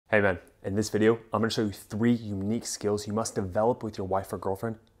Hey man, in this video, I'm gonna show you 3 unique skills you must develop with your wife or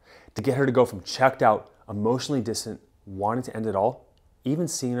girlfriend to get her to go from checked out, emotionally distant, wanting to end it all, even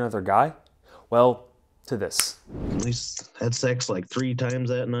seeing another guy, well, to this. At least had sex like 3 times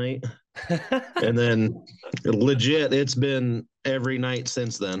that night. And then legit, it's been every night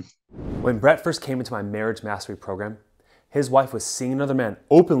since then. When Brett first came into my marriage mastery program, his wife was seeing another man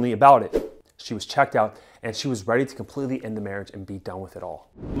openly about it. She was checked out and she was ready to completely end the marriage and be done with it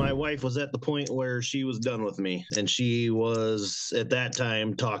all. My wife was at the point where she was done with me, and she was at that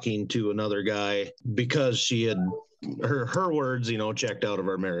time talking to another guy because she had her words, checked out of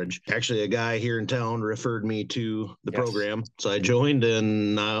our marriage. Actually, a guy here in town referred me to the program, so I joined,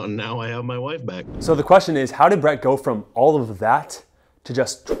 and now I have my wife back. So the question is, how did Brett go from all of that to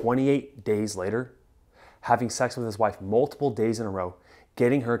just 28 days later, having sex with his wife multiple days in a row,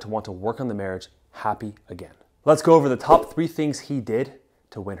 getting her to want to work on the marriage happy again? Let's go over the top 3 things he did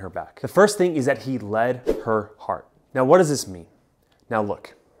to win her back. The first thing is that he led her heart. Now, what does this mean? Now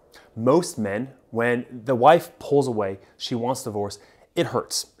look, most men, when the wife pulls away, she wants divorce, it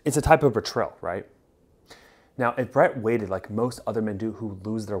hurts. It's a type of betrayal, right? Now, if Brett waited like most other men do who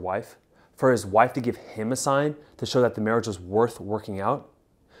lose their wife, for his wife to give him a sign to show that the marriage was worth working out,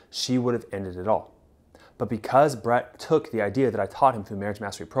 she would have ended it all. But because Brett took the idea that I taught him through the Marriage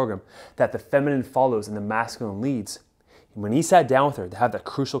Mastery program, that the feminine follows and the masculine leads, when he sat down with her to have that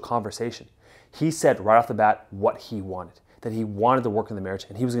crucial conversation, he said right off the bat what he wanted, that he wanted to work in the marriage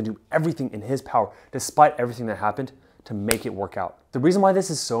and he was going to do everything in his power, despite everything that happened, to make it work out. The reason why this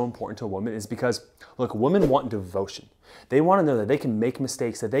is so important to a woman is because, look, women want devotion. They want to know that they can make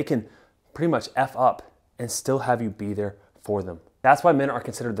mistakes, that they can pretty much F up and still have you be there for them. That's why men are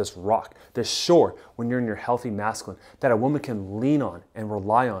considered this rock, this shore when you're in your healthy masculine, that a woman can lean on and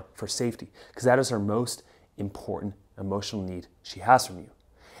rely on for safety, because that is her most important emotional need she has from you.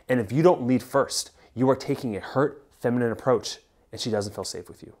 And if you don't lead first, you are taking a hurt, feminine approach, and she doesn't feel safe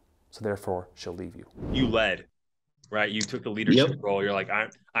with you. So therefore, she'll leave you. You led, right? You took the leadership role. You're like,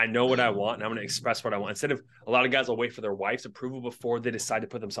 I know what I want, and I'm going to express what I want. Instead of a lot of guys will wait for their wife's approval before they decide to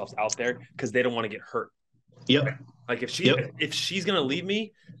put themselves out there because they don't want to get hurt. Yep. Like if she's going to leave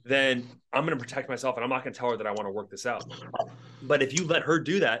me, then I'm going to protect myself and I'm not going to tell her that I want to work this out. But if you let her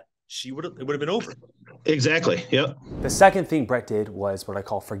do that, it would have been over. Exactly. Yep. The second thing Brett did was what I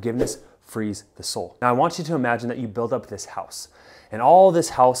call forgiveness frees the soul. Now I want you to imagine that you build up this house, and all this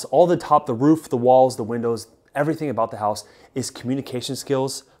house, all the top, the roof, the walls, the windows, everything about the house is communication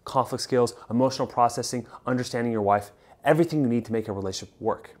skills, conflict skills, emotional processing, understanding your wife, everything you need to make a relationship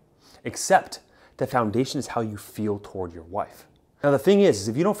work. Except the foundation is how you feel toward your wife. Now the thing is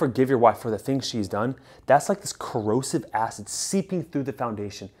if you don't forgive your wife for the things she's done, that's like this corrosive acid seeping through the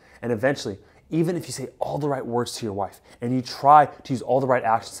foundation. And eventually, even if you say all the right words to your wife and you try to use all the right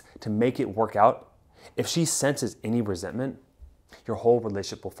actions to make it work out, if she senses any resentment, your whole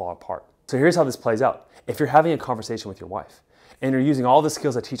relationship will fall apart. So here's how this plays out. If you're having a conversation with your wife and you're using all the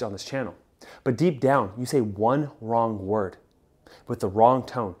skills I teach on this channel, but deep down you say one wrong word with the wrong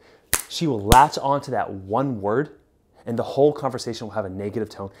tone, she will latch onto that one word and the whole conversation will have a negative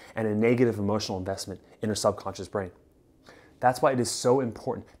tone and a negative emotional investment in her subconscious brain. That's why it is so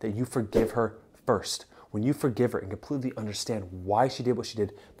important that you forgive her first. When you forgive her and completely understand why she did what she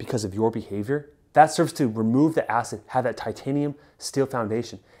did because of your behavior, that serves to remove the acid, have that titanium steel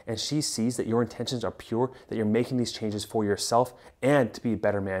foundation, and she sees that your intentions are pure, that you're making these changes for yourself and to be a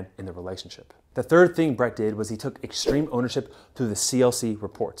better man in the relationship. The third thing Brett did was he took extreme ownership through the CLC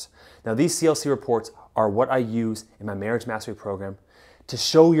reports. Now these CLC reports are what I use in my marriage mastery program to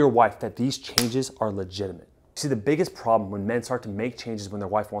show your wife that these changes are legitimate. See, the biggest problem when men start to make changes when their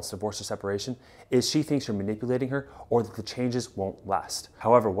wife wants divorce or separation is she thinks you're manipulating her or that the changes won't last.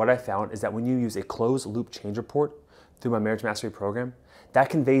 However, what I found is that when you use a closed loop change report through my marriage mastery program, that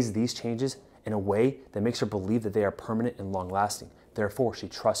conveys these changes in a way that makes her believe that they are permanent and long lasting. Therefore, she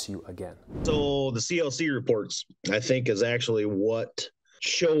trusts you again. So the CLC reports, I think, is actually what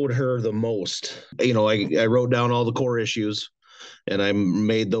showed her the most. I wrote down all the core issues and I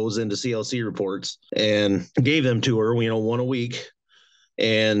made those into CLC reports and gave them to her, one a week,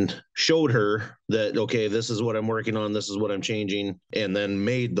 and showed her that, okay, this is what I'm working on, this is what I'm changing, and then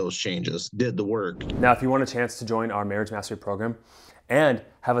made those changes, did the work. Now, if you want a chance to join our Marriage Mastery program and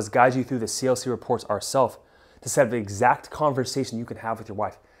have us guide you through the CLC reports ourselves to set up the exact conversation you can have with your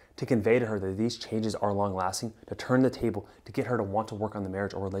wife to convey to her that these changes are long lasting, to turn the table, to get her to want to work on the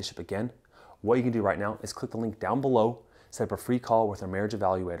marriage or relationship again, what you can do right now is click the link down below, set up a free call with our marriage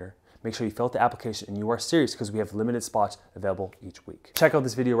evaluator. Make sure you fill out the application and you are serious because we have limited spots available each week. Check out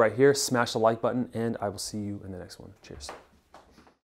this video right here, smash the like button, and I will see you in the next one. Cheers.